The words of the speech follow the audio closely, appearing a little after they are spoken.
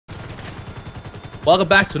Welcome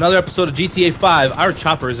back to another episode of GTA 5. Our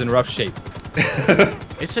chopper is in rough shape.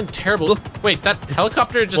 It's in terrible... Wait, that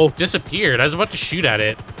helicopter just disappeared. I was about to shoot at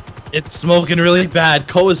it. It's smoking really bad.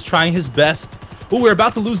 Ko is trying his best. Oh, we're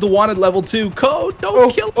about to lose the wanted level 2. Ko,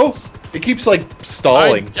 don't kill us. It keeps, like,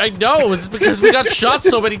 stalling. I know. It's because we got shot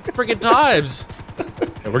so many freaking times. Yeah,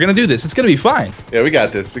 we're going to do this. It's going to be fine. Yeah, we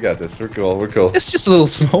got this. We got this. We're cool. We're cool. It's just a little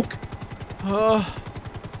smoke.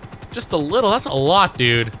 Just a little. That's a lot,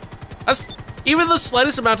 dude. That's... Even the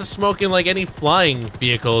slightest amount of smoke in, like, any flying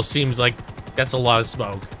vehicle seems like that's a lot of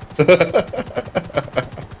smoke.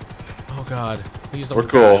 Oh, God. Please don't We're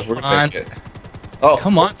cool. We're gonna make it. Oh,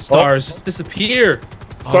 come on, stars. Just disappear.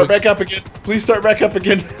 Start back up again. Please start back up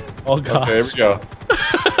again. Oh, God. Okay, here we go.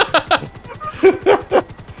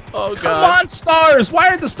 Oh, God. Come on, stars. Why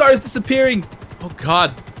are the stars disappearing? Oh,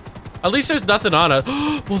 God. At least there's nothing on it.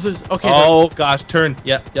 Well, okay. Oh, gosh. Turn.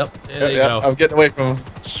 Yep. There you go. I'm getting away from him.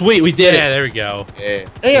 Sweet. We did Yeah, it. there we go. Yeah.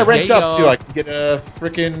 Hey, I ranked up, too. yo. I can get a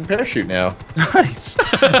freaking parachute now. Nice.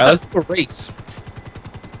 All right, let's do a race.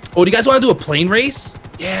 Oh, do you guys want to do a plane race?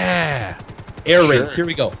 Yeah. Air Sure. race. Here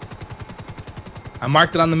we go. I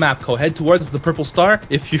marked it on the map. Go head towards the purple star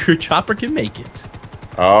if your chopper can make it.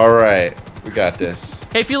 All right. We got this.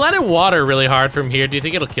 Hey, if you land in water really hard from here, do you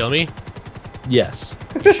think it'll kill me? Yes.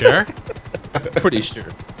 You sure? Pretty sure.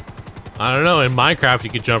 I don't know. In Minecraft, you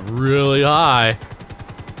could jump really high.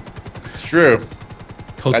 It's true.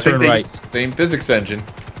 Go I turn think they right. use the same physics engine.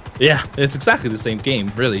 Yeah, it's exactly the same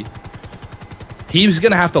game, really. He was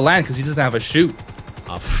going to have to land because he doesn't have a chute.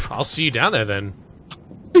 I'll see you down there then.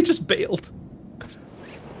 He just bailed.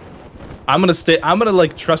 I'm going to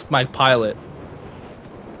like trust my pilot.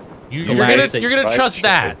 You're land gonna Right, trust sure.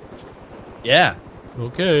 that. Yeah.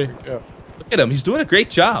 Okay. Yeah. Look at him. He's doing a great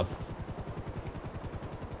job.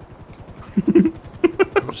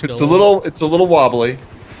 It's a little wobbly.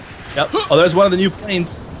 Yep. Oh, there's one of the new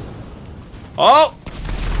planes. Oh!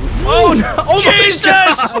 Oh no! Oh my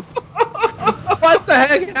Jesus! God! What the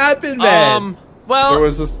heck happened, man? Well, There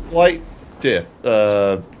was a slight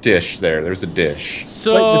dish there. There's a dish.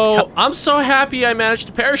 so I'm so happy I managed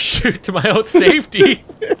to parachute to my own safety.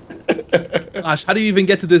 Gosh, how do you even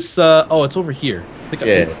get to this? Oh, it's over here. I think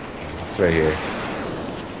Yeah, it's right here.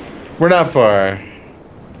 We're not far.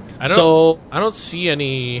 I don't see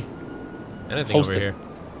anything Post over it. here.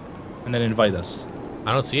 And then invite us.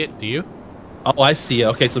 I don't see it. Do you? Oh, I see it.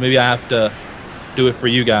 Okay, so maybe I have to do it for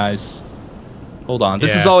you guys. Hold on.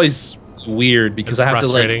 This is Yeah. always weird because I have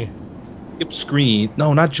Frustrating. to like skip screen.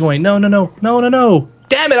 No, not join. No.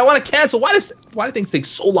 Damn it! I want to cancel. Why do things take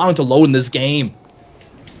so long to load in this game?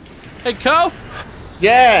 Hey, Ko!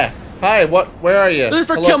 Yeah. Hi. What? Where are you? This is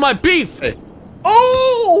for Hello? kill my beef. Hey.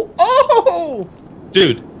 Oh!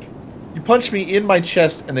 Dude, You punched me in my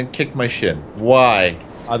chest and then kicked my shin. Why?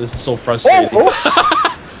 oh, this is so frustrating. Oh!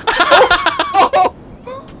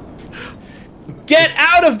 Get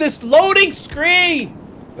out of this loading screen!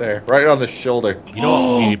 There, right on the shoulder. You don't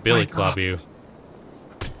Oh need Billy my Club you.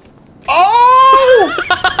 Oh!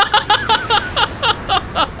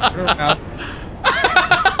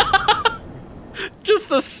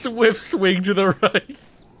 Just a swift swing to the right.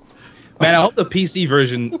 Man, I hope the PC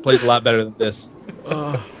version plays a lot better than this.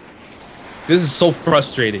 This is so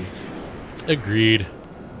frustrating. Agreed.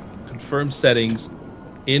 Confirm settings.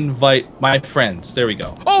 Invite my friends. There we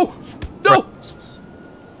go. Oh! No! Friends.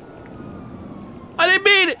 I didn't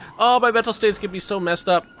mean it! Oh, my mental state's gonna be so messed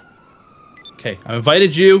up. Okay, I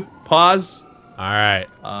invited you. Pause. Alright.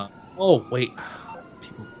 Oh, wait.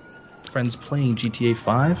 Friends playing GTA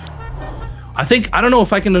 5? I don't know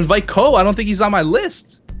if I can invite Ko. I don't think he's on my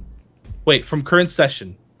list. Wait, from current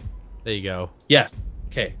session. There you go. Yes.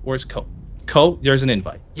 Okay, where's Ko? Ko, there's an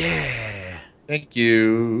invite. Yeah. Thank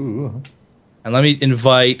you. And let me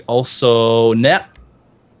invite also Nep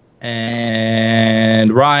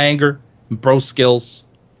and Ryanger and Bro Skills.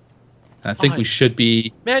 And I think we should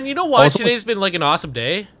be. Man, you know why Also- today's been like an awesome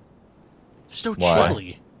day? There's no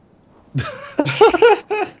Why?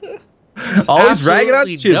 Chibli. Always ragging on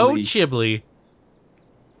Absolutely no Chibli. Chibli.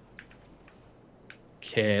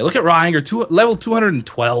 Okay, look at Ryanger, level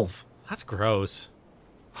 212. That's gross.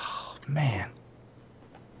 Man.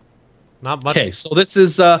 Not much. Okay, so this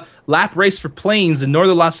is a lap race for planes in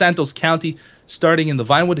northern Los Santos County, starting in the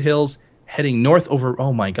Vinewood Hills, heading north over.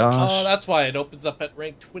 Oh my gosh. Oh, that's why it opens up at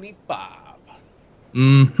rank 25.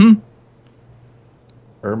 Mm-hmm.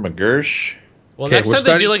 Irma Gersh. Well, Okay, next we're time they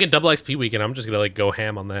starting- do like a double XP weekend, I'm just gonna like go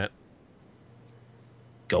ham on that.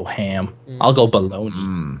 Go ham. I'll go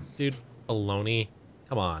baloney. Dude, baloney.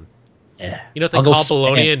 Come on. Yeah. You know what they I'll go call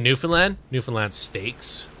bologna spam. in Newfoundland? Newfoundland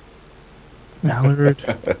steaks. Mallard.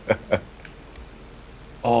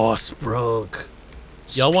 Oh, Sprunk.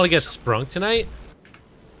 Y'all want to get sprung tonight?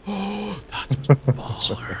 Oh, that's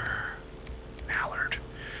baller. Mallard.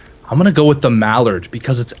 I'm gonna go with the Mallard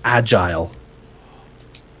because it's agile.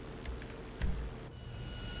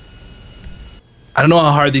 I don't know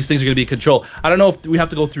how hard these things are gonna be to control. I don't know if we have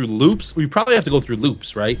to go through loops. We probably have to go through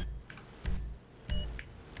loops, right?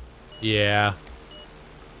 Yeah.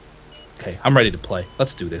 Okay, I'm ready to play.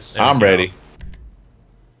 Let's do this. I'm ready.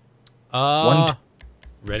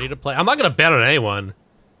 Ready to play. I'm not gonna bet on anyone.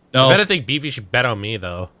 No. If anything, Beefy should bet on me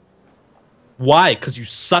though. Why? Because you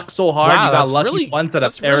suck so hard. Wow, you got that's lucky really, once at a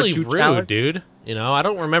that's really parachute rude, challenge. dude. You know, I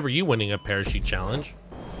don't remember you winning a parachute challenge.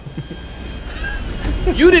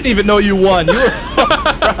 You didn't even know you won. You were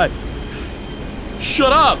right.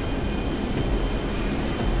 Shut up!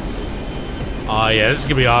 Oh yeah, this is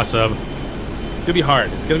gonna be awesome. It's gonna be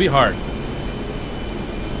hard. It's gonna be hard.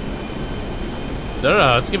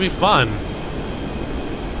 No, it's gonna be fun.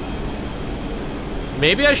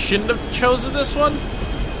 Maybe I shouldn't have chosen this one?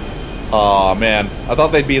 Oh man, I thought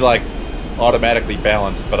they'd be like automatically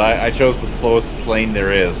balanced, but I chose the slowest plane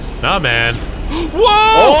there is. Nah, man. Whoa!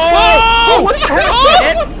 Oh! Whoa! What the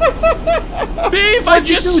heck, man? Beef, What'd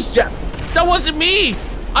you do, that wasn't me!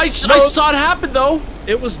 I No. saw it happen, though!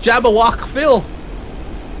 It was Jabberwock Phil.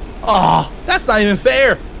 Oh, that's not even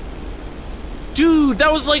fair. Dude,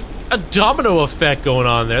 that was like a domino effect going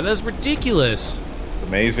on there. That's ridiculous.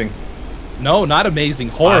 Amazing. No, not amazing.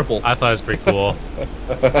 Horrible. I thought it was pretty cool.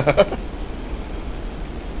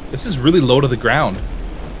 This is really low to the ground.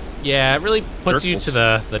 Yeah, it really puts you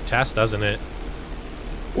Circles. to the test, doesn't it?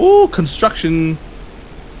 Ooh, construction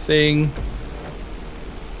thing.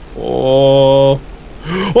 Oh.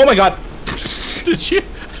 Oh my god. Did you?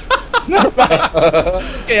 Never mind.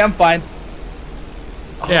 Okay, I'm fine.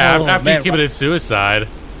 Yeah, Oh, after man, you committed suicide.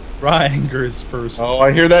 Reinger is first. Oh,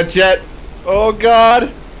 I hear that jet. Oh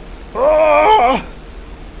god. Oh,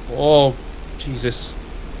 Oh, Jesus.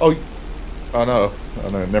 oh, oh no. Oh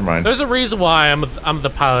no, never mind. There's a reason why I'm the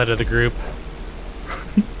pilot of the group.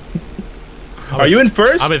 Are you in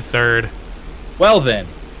first? I'm in third. Well then.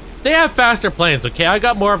 They have faster planes, okay? I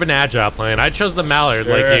got more of an agile plane. I chose the Mallard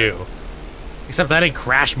Sure. like you. Except I didn't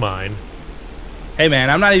crash mine. Hey man,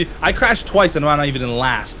 I'm not even. I crashed twice and I'm not even in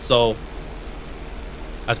last. So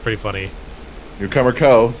That's pretty funny. Newcomer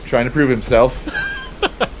Co. trying to prove himself.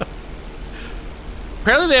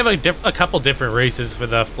 Apparently they have a couple different races for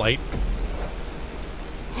the flight.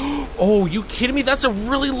 Oh, you kidding me? That's a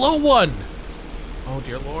really low one. Oh,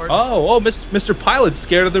 dear Lord. Mr. Pilot's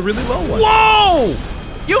scared of the really low one. Whoa!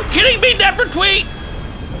 You kidding me, Never Tweet?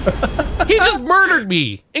 He just murdered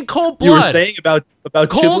me in cold blood. You were saying about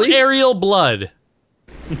cold Chibley? aerial blood.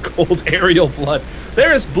 Cold aerial blood.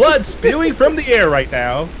 There is blood spewing from the air right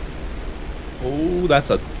now. Oh, that's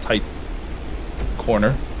a tight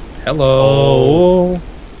corner. Hello.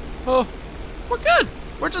 Oh, we're good.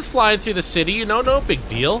 We're just flying through the city, you know, no big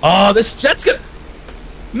deal. Oh, this jet's gonna.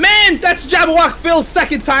 Man, that's Jabberwock Phil's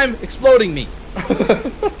second time exploding me.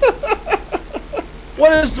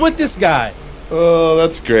 What is with this guy? Oh,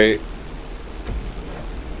 that's great.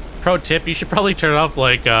 Pro tip, you should probably turn off,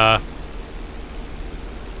 like,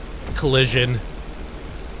 collision.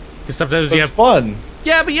 Because sometimes you It's have... fun.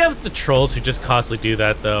 Yeah, but you have the trolls who just constantly do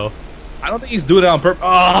that, though. I don't think he's doing it on purpose. Oh,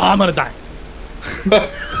 I'm gonna die.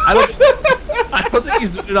 I don't think he's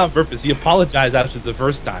doing it on purpose. He apologized after the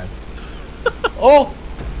first time. Oh,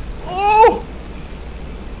 oh.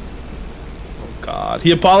 Oh God,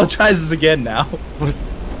 he apologizes again now.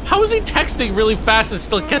 How is he texting really fast and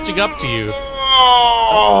still catching up to you?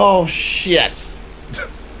 Oh shit. Did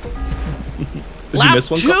Lap you miss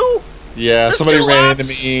one? 2? Yeah, There's somebody 2 ran laps.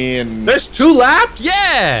 into me and There's 2 laps?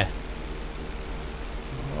 Yeah!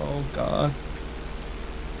 Oh God.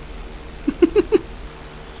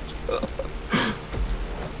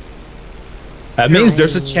 That means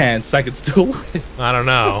there's a chance I could still win. I don't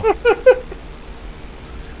know.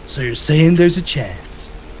 So you're saying there's a chance?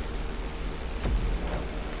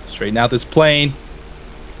 Straighten out this plane.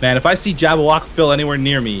 Man, if I see Jabberwock Phil anywhere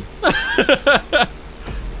near me, I'm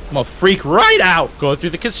gonna freak right out. Going through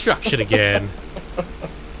the construction again.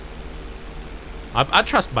 I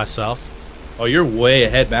trust myself. Oh, you're way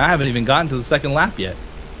ahead, man. I haven't even gotten to the second lap yet.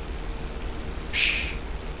 Psh,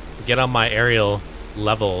 get on my aerial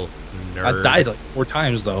level, nerd. I died like 4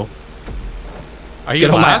 times though. Are you Get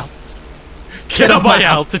on my last? Get on my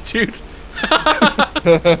altitude. I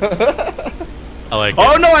like it.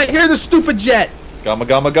 Oh no, I hear the stupid jet. gamma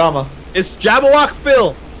gamma gamma. It's Jabberwock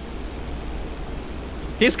Phil.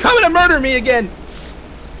 He's coming to murder me again.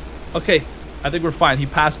 Okay, I think we're fine. He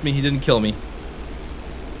passed me. He didn't kill me.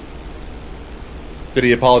 Did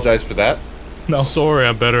he apologize for that? No. Sorry,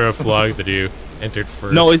 I'm better at flying than you. entered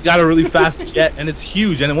first. No, he's got a really fast jet, and it's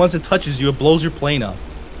huge. And once it touches you, it blows your plane up.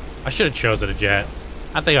 I should have chosen a jet.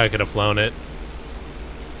 I think I could have flown it.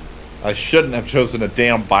 I shouldn't have chosen a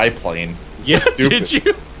damn biplane. Yeah, Stupid. did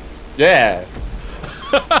you? Yeah.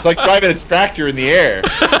 It's like driving a tractor in the air.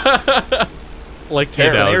 Like It's the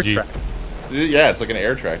terrible. analogy. Yeah, it's like an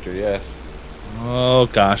air tractor, yes. Oh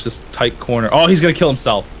gosh, this tight corner. Oh, he's gonna kill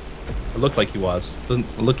himself. It looked like he was.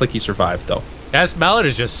 It looked like he survived though. Yeah, this mallet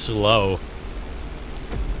is just slow.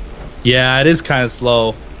 Yeah, it is kind of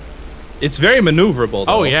slow. It's very maneuverable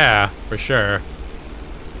though. Oh yeah, for sure.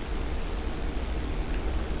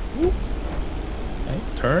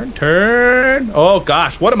 Okay, turn. Oh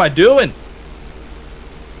gosh, what am I doing?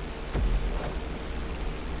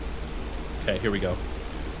 Okay, here we go.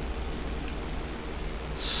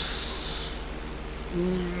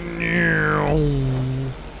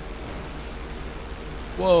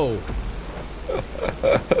 Whoa.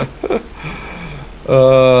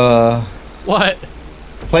 What?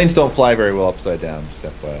 Planes don't fly very well upside down, just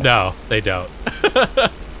FYI. No, they don't.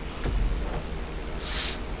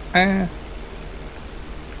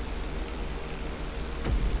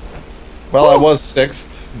 Well, I was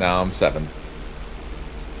 6th, now I'm 7th.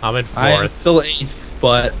 I'm in I'm 4th. still 8th,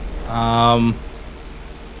 but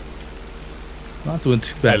not doing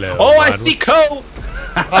too bad. Hello, oh, I Rod. see Ko.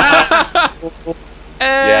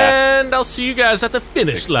 And I'll see you guys at the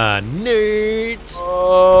finish line, nerds.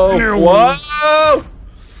 Oh, whoa!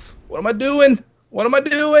 What am I doing? What am I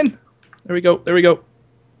doing? There we go. There we go.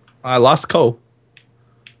 I lost Ko.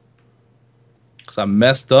 Because I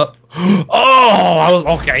messed up. Oh, I was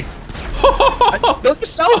okay. You killed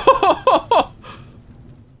yourself?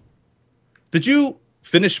 Did you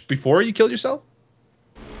finish before you killed yourself?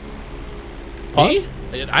 Me?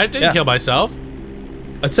 I didn't kill myself.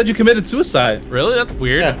 I said you committed suicide. Really? That's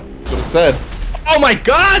weird. Yeah, that's what it said. Oh my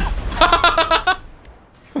god!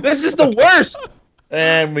 This is the worst.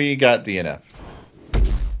 And we got DNF.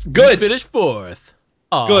 Good. Finish 4th.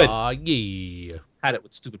 Aw, Good. yeah. Had it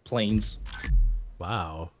with stupid planes.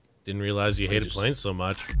 Wow. Didn't realize you hated planes so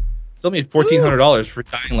much. Still made $1,400 for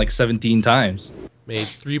dying like 17 times. Made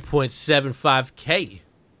 3.75K.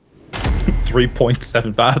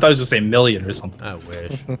 3.75. I thought I was just saying million or something. I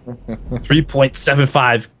wish.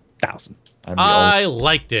 3.75 thousand. I'm the I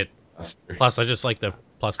liked it. only Plus, I just like the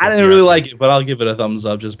plus. I didn't really like it, but I'll give it a thumbs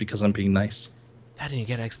up just because I'm being nice. That didn't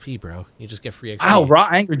get XP, bro. You just get free XP. Wow, Raw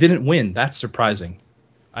Anger didn't win. That's surprising.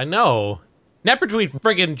 I know. Neppertweet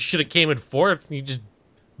friggin' should have came in 4th. He just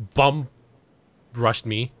bum rushed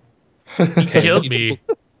me. He killed me.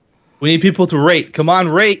 We need people to rate. Come on,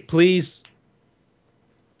 rate, please.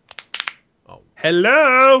 Oh.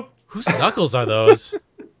 Hello. Whose knuckles are those?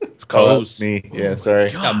 Oh, that's me. Yeah,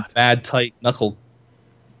 sorry. God. A bad tight knuckle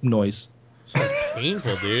noise. Sounds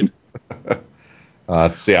painful, dude.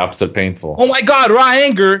 It's the opposite of painful. Oh my God, Raw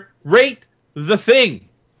Anger, rate the thing.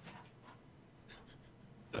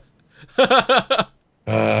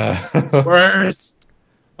 Worst.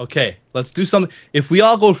 Okay, let's do something. If we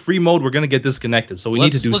all go free mode, we're gonna get disconnected. So we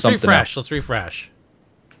need to do let's something. refresh. else. Let's refresh.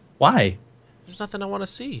 Why? There's nothing I want to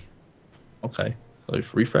see. Okay, so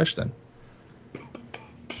let's refresh then.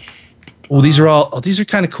 Oh, these are all. Oh, these are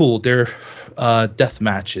kind of cool. They're death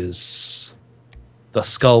matches. The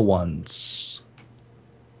skull ones.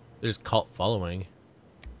 There's cult following.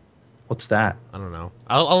 What's that? I don't know.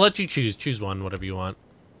 I'll let you choose. Choose one, whatever you want.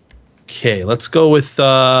 Okay, let's go with.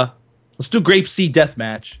 Let's do Grape Seed death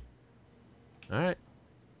match. All right.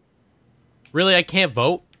 Really, I can't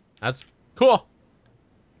vote. That's cool.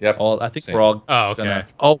 Yep. Oh, I think Same. we're all. Oh, okay. Gonna,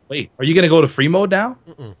 oh, wait. Are you gonna go to free mode now?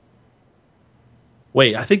 Mm-mm.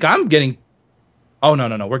 Wait, I think I'm getting. Oh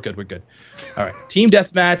no, we're good. We're good. All right. Team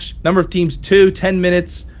deathmatch. Number of teams 2. 10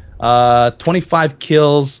 minutes. 25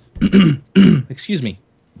 kills. Excuse me.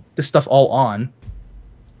 This stuff all on.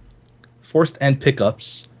 Forced end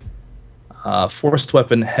pickups. Forced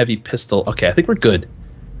weapon, heavy pistol. Okay, I think we're good.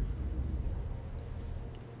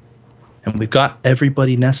 And we've got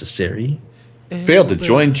everybody necessary. Failed to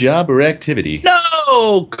join job or activity.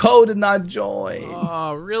 No, Ko did not join.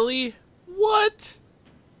 Oh, really? What?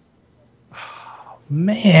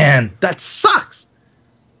 Man, that sucks.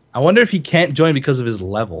 I wonder if he can't join because of his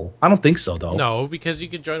level. I don't think so, though. No, because you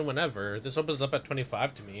can join whenever. This opens up at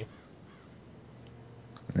 25 to me.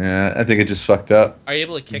 Yeah, I think it just fucked up. Are you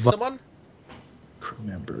able to kick someone? Crew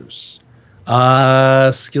members.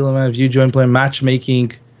 Skill amount. View join play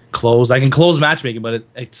matchmaking. Close. I can close matchmaking, but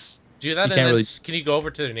it's Do that, you and can't then really. can you go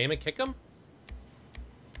over to their name and kick them?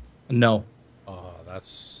 No. Oh,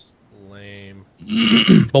 that's lame.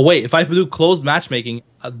 But wait, if I do closed matchmaking,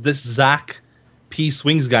 this Zach P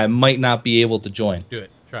Swings guy might not be able to join. Do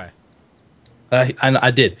it. Try.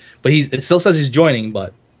 I did, but it still says he's joining.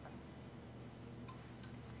 But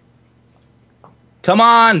come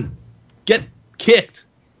on, get kicked.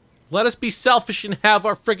 Let us be selfish and have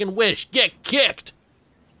our friggin' wish. Get kicked.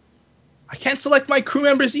 I can't select my crew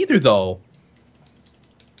members either, though.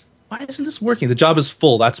 Why isn't this working? The job is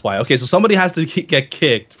full. That's why. Okay, so somebody has to get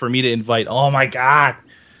kicked for me to invite. Oh my god.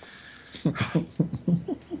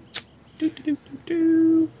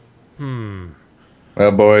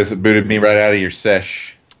 Well, boys, it booted me right out of your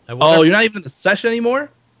sesh. Oh, you're not even in the session anymore?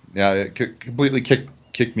 Yeah, it completely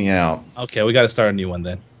kicked me out. Okay, we got to start a new one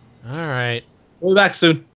then. All right. We'll be back soon.